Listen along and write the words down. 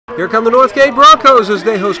Here come the Northgate Broncos as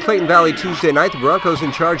they host Clayton Valley Tuesday night. The Broncos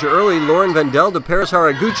in charge early. Lauren VENDEL to Paris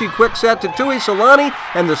HARAGUCHI. Quick set to Tui Saluni,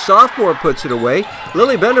 and the sophomore puts it away.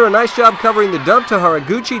 Lily Bender, a nice job covering the dump to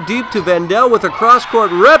HARAGUCHI. Deep to VENDEL with a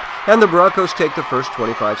cross-court rip, and the Broncos take the first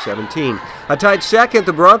 25-17. A tight second,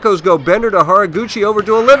 the Broncos go Bender to HARAGUCHI over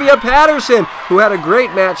to Olivia Patterson, who had a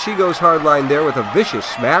great match. She goes hardline there with a vicious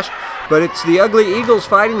smash. But it's the Ugly Eagles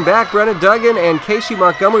fighting back. BRENNA, DUGGAN, and KASEY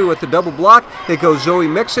Montgomery with the double block. It goes Zoe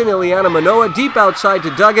MIXON, ILIANA, MANOA deep outside to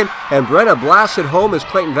DUGGAN, and BRENNA blasts it home as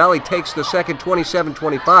Clayton Valley takes the second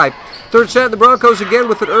 27-25. Third set, the Broncos again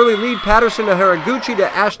with an early lead. Patterson to HARAGUCHI to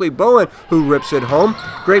Ashley BOWEN, who rips it home.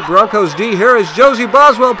 Great Broncos D here as Josie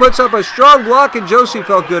Boswell puts up a strong block, and Josie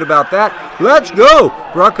felt good about that. Let's go!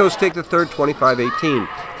 Broncos take the third 25-18.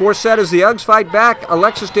 Fourth set as the Uggs fight back.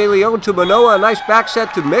 Alexis De Leon to Manoa, a nice back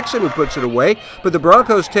set to MIXON, who puts it away. But the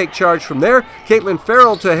Broncos take charge from there. Caitlin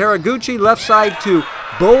Farrell to HARAGUCHI, left side to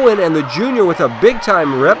BOWEN, and the junior with a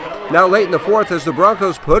big-time rip. Now late in the fourth as the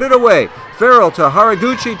Broncos put it away. Farrell to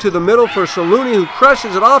HARAGUCHI to the middle for Saluni, who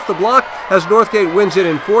crushes it off the block as Northgate wins it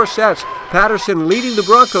in 4 sets. Patterson leading the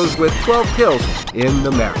Broncos with 12 kills in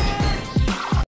the match.